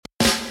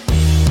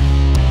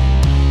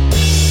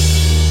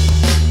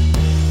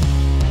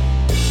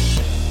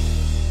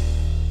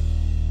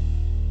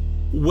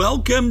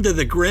Welcome to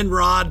the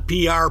Grindrod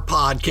PR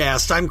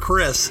Podcast. I'm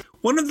Chris.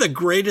 One of the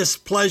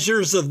greatest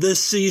pleasures of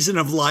this season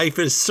of life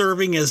is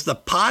serving as the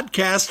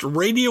podcast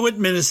radio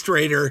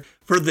administrator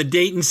for the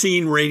Dayton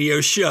Scene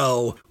Radio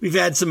Show. We've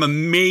had some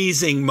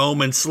amazing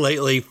moments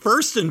lately.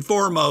 First and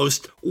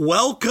foremost,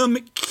 welcome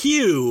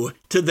Q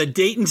to the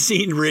Dayton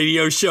Scene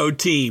Radio Show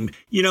team.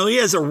 You know, he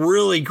has a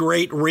really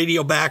great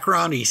radio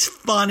background. He's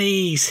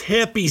funny, he's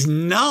hip, he's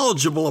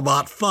knowledgeable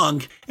about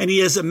funk, and he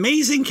has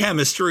amazing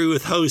chemistry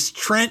with hosts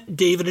Trent,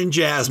 David, and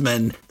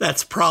Jasmine.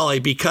 That's probably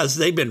because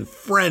they've been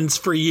friends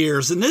for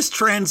years, and this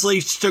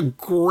translates to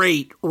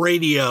great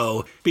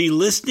radio. Be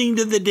listening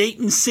to the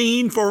Dayton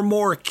Scene for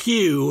more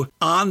Q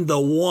on the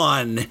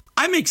one.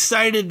 I'm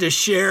excited to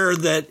share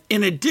that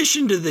in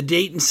addition to the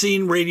Dayton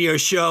Scene Radio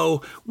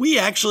Show, we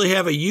actually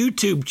have a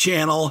YouTube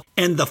channel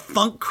and the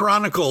Funk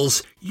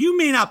Chronicles. You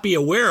may not be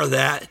aware of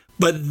that,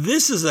 but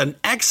this is an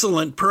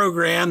excellent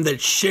program that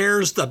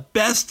shares the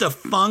best of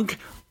funk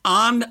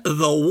on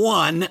the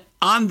one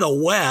on the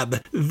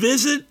web.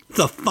 Visit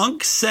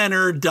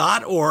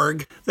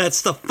thefunkcenter.org.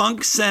 That's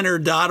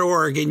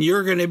thefunkcenter.org, and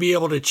you're going to be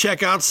able to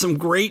check out some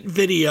great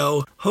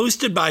video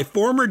hosted by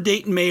former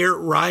Dayton Mayor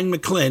Ryan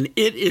McClin.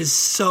 It is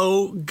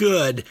so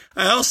good.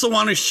 I also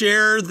want to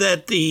share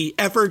that the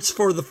efforts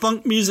for the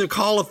Funk Music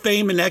Hall of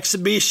Fame and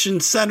Exhibition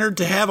Center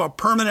to have a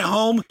permanent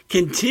home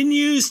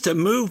continues to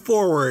move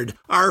forward.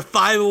 Our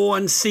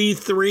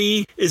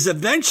 501c3 is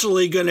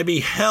eventually going to be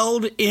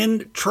held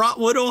in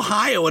Trotwood,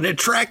 Ohio, and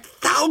attract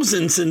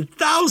thousands and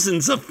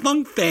thousands of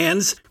funk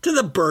fans to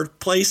the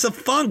birthplace of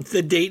funk,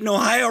 the Dayton,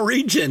 Ohio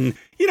region.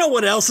 You know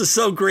what else is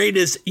so great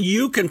is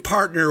you can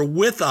partner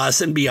with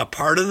us and be a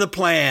part of the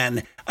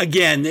plan.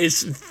 Again,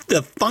 it's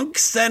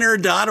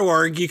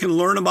thefunkcenter.org. You can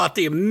learn about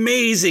the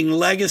amazing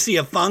legacy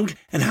of funk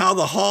and how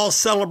the hall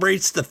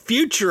celebrates the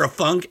future of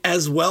funk,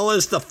 as well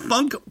as the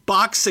Funk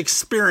Box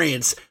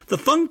Experience. The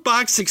Funk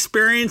Box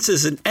Experience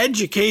is an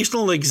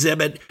educational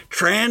exhibit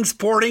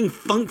transporting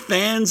funk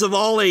fans of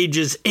all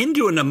ages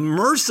into an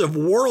immersive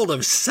world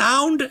of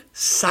sound,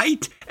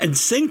 sight, and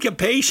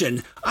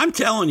syncopation. I'm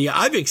telling you,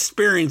 I've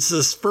experienced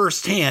this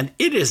firsthand.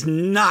 It is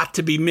not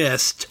to be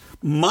missed.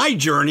 My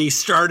journey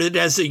started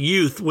as a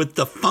youth with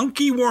The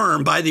Funky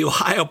Worm by the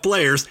Ohio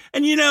Players.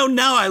 And you know,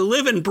 now I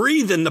live and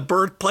breathe in the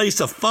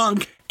birthplace of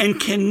funk and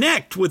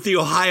connect with the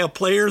Ohio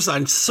Players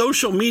on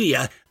social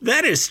media.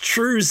 That is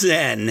true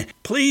zen.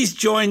 Please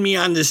join me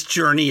on this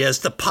journey as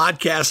the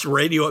podcast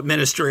radio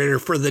administrator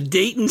for the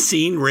Dayton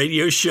Scene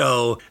Radio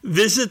Show.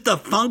 Visit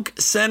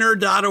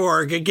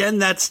thefunkcenter.org. Again,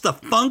 that's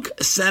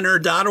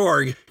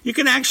thefunkcenter.org. You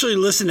can actually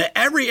listen to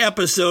every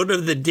episode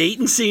of the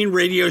Dayton Scene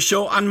Radio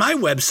Show on my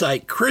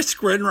website,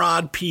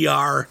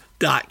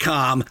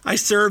 chrisgrindrodpr.com. I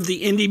serve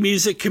the indie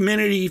music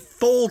community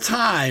full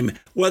time,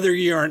 whether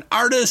you're an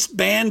artist,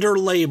 band, or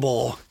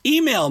label.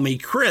 Email me,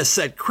 Chris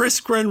at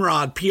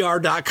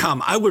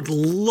chrisgrindrodpr.com. I would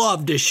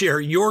love to share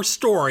your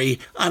story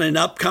on an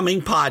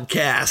upcoming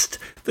podcast.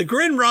 The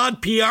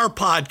Grindrod PR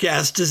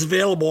Podcast is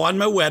available on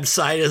my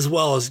website as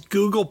well as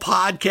Google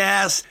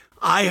Podcasts,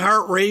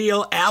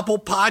 iHeartRadio, Apple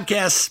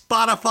Podcasts,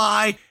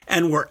 Spotify,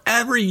 and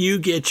wherever you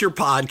get your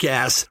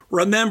podcasts.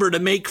 Remember to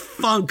make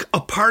funk a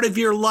part of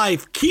your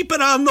life. Keep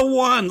it on the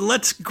one.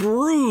 Let's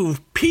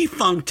groove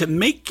P-Funk to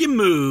make you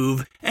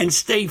move and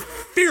stay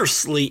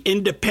fiercely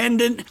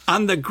independent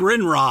on the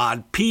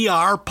Grindrod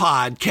PR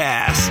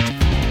Podcast.